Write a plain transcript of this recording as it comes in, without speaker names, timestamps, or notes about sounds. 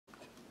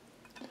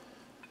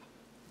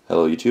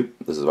Hello YouTube,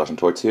 this is Russian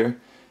Tortoise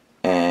here,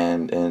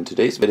 and in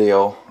today's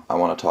video I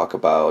want to talk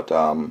about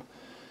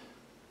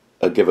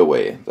a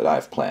giveaway that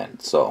I've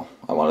planned. So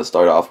I want to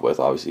start off with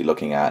obviously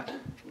looking at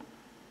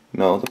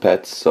the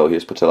pets. So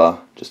here's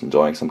Patilla, just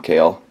enjoying some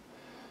kale.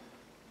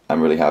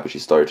 I'm really happy she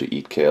started to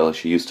eat kale.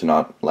 She used to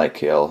not like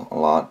kale a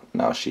lot.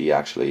 Now she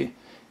actually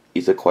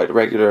eats it quite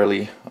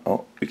regularly.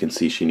 Oh, you can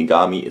see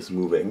Shinigami is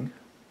moving.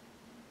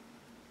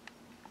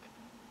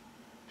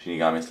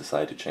 Shinigami has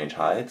decided to change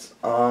hides.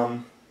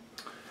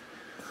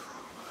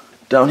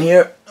 Down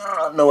here,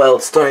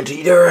 Noelle's starting to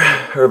eat her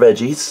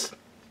veggies.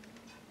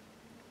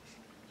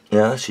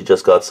 Yeah, she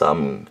just got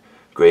some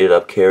grated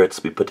up carrot,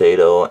 sweet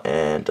potato,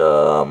 and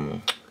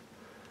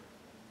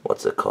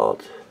what's it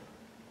called?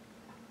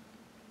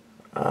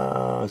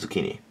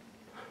 Zucchini.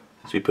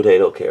 Sweet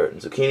potato, carrot,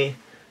 and zucchini.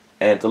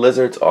 And the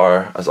lizards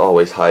are, as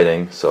always,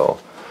 hiding, so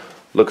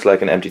looks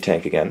like an empty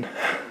tank again.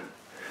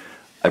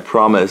 I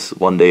promise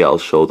one day I'll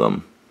show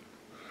them.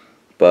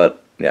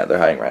 But yeah, they're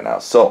hiding right now.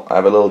 So I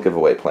have a little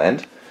giveaway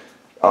planned.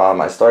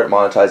 I started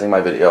monetizing my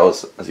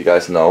videos, as you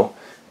guys know,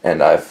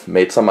 and I've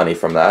made some money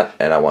from that,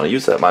 and I want to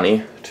use that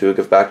money to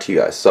give back to you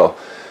guys. So,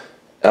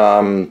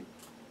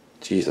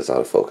 Jesus, out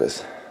of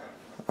focus.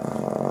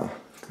 Can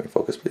we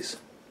focus, please?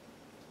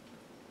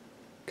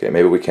 Okay,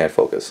 maybe we can't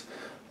focus.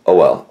 Oh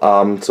well.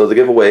 So the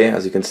giveaway,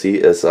 as you can see,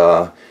 is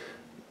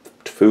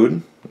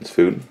food. It's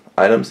food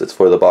items. It's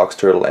for the box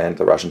turtle and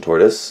the Russian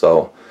tortoise.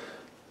 So,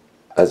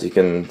 as you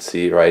can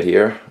see right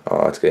here,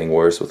 oh, it's getting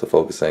worse with the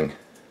focusing.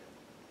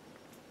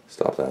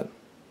 Stop that.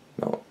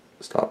 No.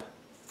 Stop.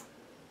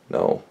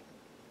 No.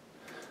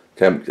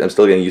 Okay, I'm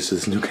still getting used to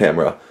this new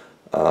camera.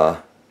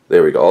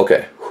 There we go.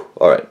 Okay.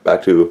 Alright,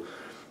 back to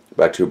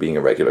being a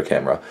regular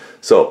camera.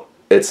 So,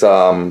 it's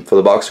for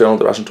the box turtle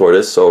and the Russian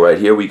tortoise. So right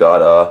here we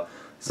got a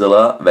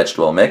Zilla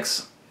vegetable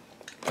mix.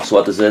 So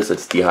what this is,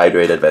 it's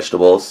dehydrated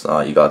vegetables.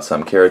 You got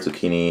some carrot,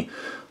 zucchini,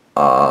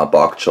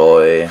 bok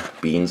choy,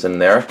 beans in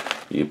there.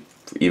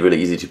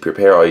 Really easy to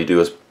prepare. All you do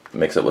is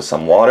mix it with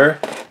some water.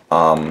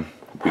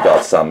 We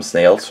got some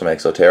snails from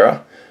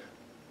Exoterra.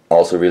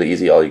 Also really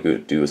easy, all you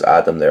do is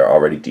add them. They're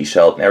already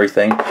deshelled and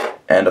everything.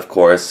 And of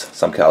course,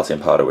 some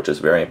calcium powder, which is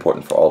very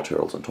important for all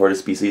turtles and tortoise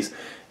species.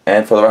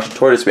 And for the Russian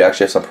tortoise, we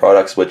actually have some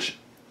products which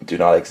do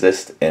not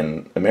exist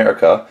in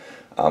America.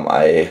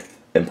 I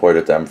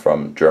imported them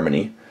from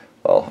Germany.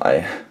 Well,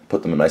 I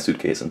put them in my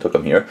suitcase and took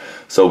them here.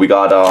 So we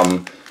got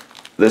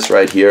this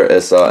right here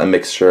is a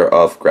mixture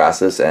of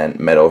grasses and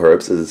meadow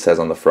herbs, as it says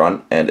on the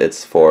front, and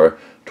it's for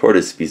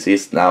tortoise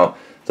species. Now,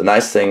 the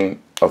nice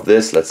thing of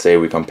this, let's say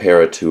we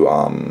compare it to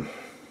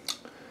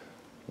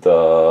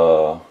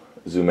the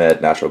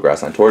Zoomed Natural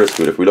Grassland Tortoise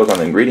Food. If we look on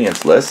the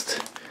ingredients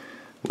list,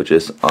 which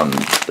is on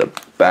the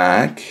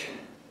back,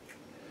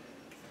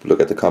 look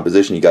at the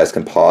composition. You guys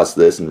can pause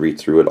this and read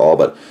through it all,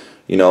 but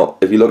you know,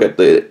 if you look at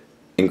the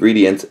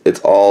ingredients, it's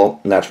all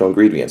natural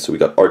ingredients. So we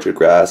got orchard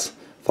grass,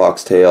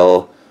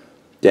 foxtail,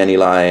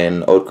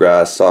 dandelion,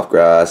 oatgrass,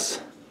 softgrass,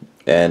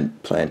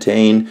 and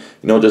plantain.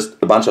 You know, just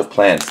a bunch of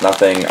plants.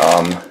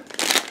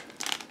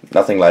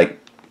 Nothing like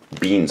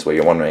beans, where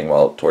you're wondering,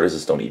 well,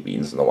 tortoises don't eat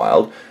beans in the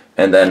wild.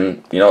 And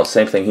then, you know,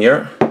 same thing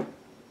here,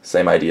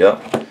 same idea.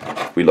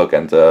 If we look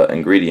at the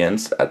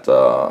ingredients, on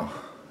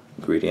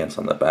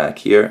the back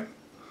here: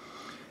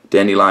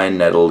 dandelion,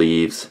 nettle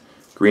leaves,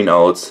 green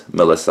oats,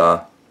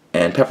 melissa,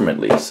 and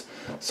peppermint leaves.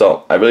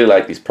 So I really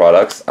like these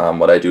products.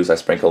 What I do is I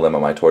sprinkle them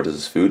on my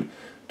tortoise's food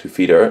to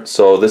feed her.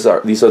 So these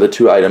are the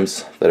two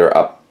items that are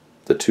up,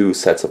 the two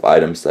sets of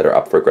items that are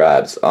up for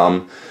grabs.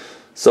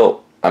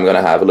 So I'm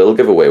gonna have a little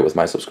giveaway with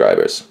my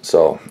subscribers.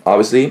 So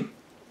obviously,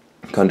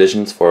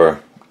 conditions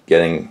for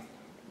getting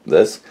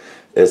this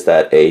is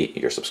that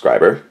you're a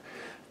subscriber,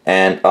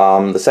 and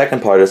the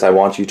second part is I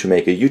want you to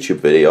make a YouTube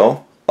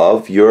video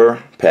of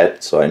your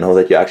pet. So I know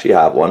that you actually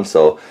have one.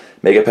 So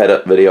make a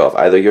pet video of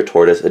either your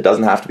tortoise. It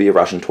doesn't have to be a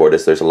Russian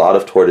tortoise. There's a lot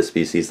of tortoise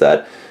species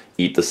that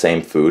eat the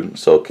same food.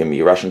 So it can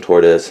be Russian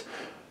tortoise,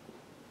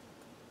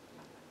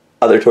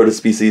 other tortoise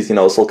species, you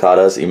know,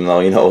 sulcatas, even though,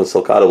 you know,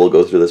 sulcata will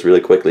go through this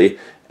really quickly.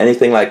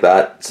 Anything like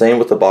that. Same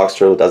with the box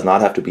turtle. It does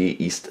not have to be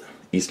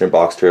eastern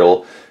box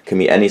turtle. It can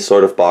be any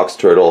sort of box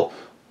turtle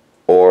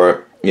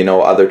or, you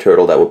know, other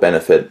turtle that would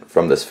benefit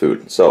from this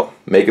food. So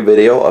make a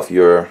video of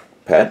your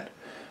pet.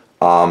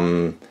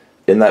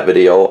 In that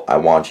video, I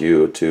want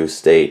you to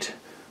state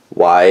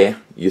why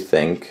you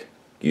think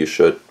you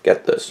should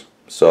get this.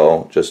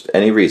 So just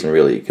any reason,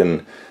 really. You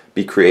can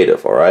be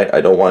creative, alright?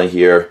 I don't want to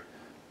hear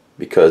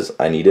because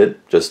I need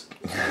it. Just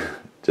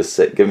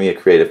give me a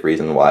creative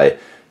reason why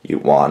you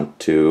want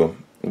to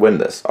win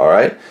this,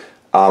 alright?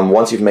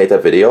 Once you've made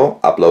that video,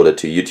 upload it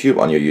to YouTube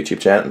on your YouTube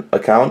channel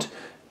account,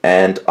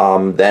 and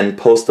then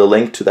post the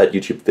link to that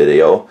YouTube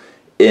video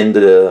in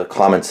the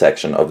comment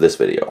section of this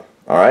video.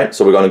 Alright,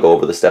 so we're going to go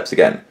over the steps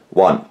again.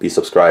 1, be a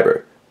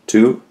subscriber.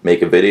 2,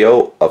 make a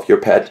video of your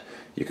pet.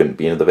 You can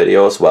be in the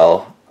video as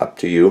well, up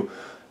to you.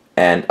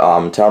 And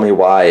tell me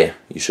why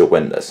you should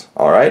win this.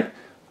 Alright,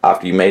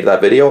 after you made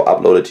that video,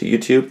 upload it to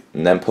YouTube,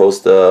 and then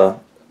post the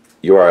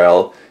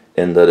URL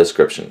in the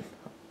description.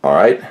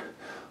 Alright,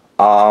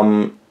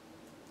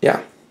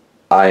 Yeah,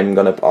 I'm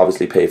gonna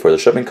obviously pay for the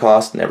shipping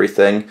cost and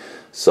everything,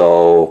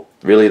 so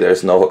really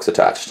there's no hooks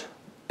attached.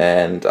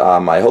 And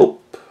I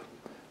hope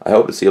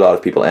to see a lot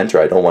of people enter.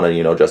 I don't want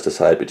to, just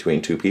decide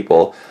between two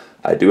people.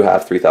 I do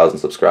have 3,000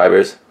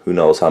 subscribers. Who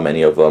knows how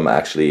many of them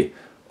actually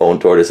own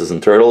tortoises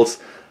and turtles.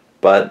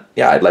 But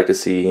yeah, I'd like to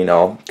see, a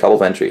couple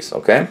of entries,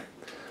 okay?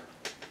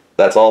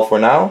 That's all for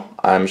now.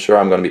 I'm sure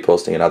I'm going to be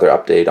posting another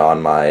update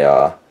on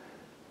my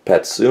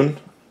pets soon.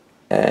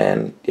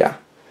 And yeah,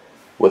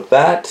 with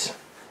that,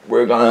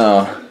 we're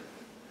gonna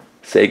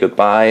say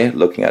goodbye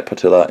looking at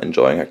Patilla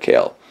enjoying her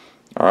kale.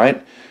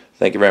 Alright,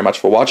 thank you very much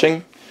for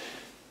watching.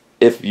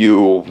 If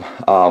you,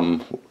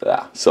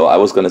 so I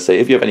was gonna say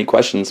if you have any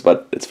questions,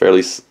 but it's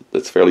fairly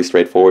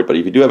straightforward. But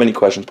if you do have any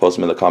questions, post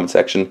them in the comment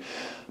section.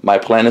 My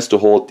plan is to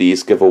hold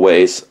these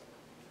giveaways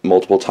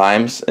multiple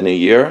times in a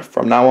year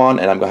from now on,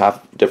 and I'm gonna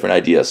have different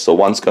ideas. So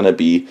one's gonna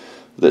be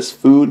this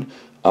food.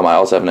 I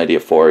also have an idea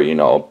for,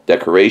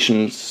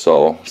 decorations,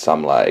 so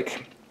some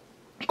like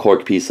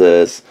cork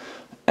pieces,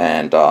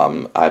 and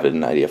I have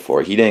an idea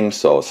for heating,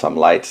 so some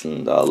lights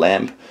and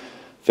lamp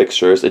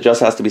fixtures. It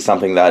just has to be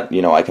something that,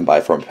 I can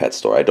buy from a pet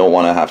store. I don't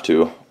want to have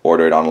to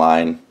order it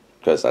online,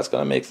 because that's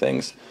going to make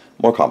things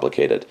more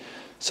complicated.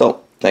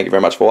 So, thank you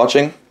very much for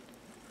watching.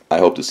 I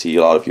hope to see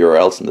a lot of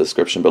URLs in the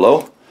description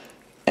below.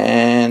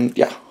 And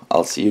yeah,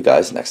 I'll see you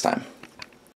guys next time.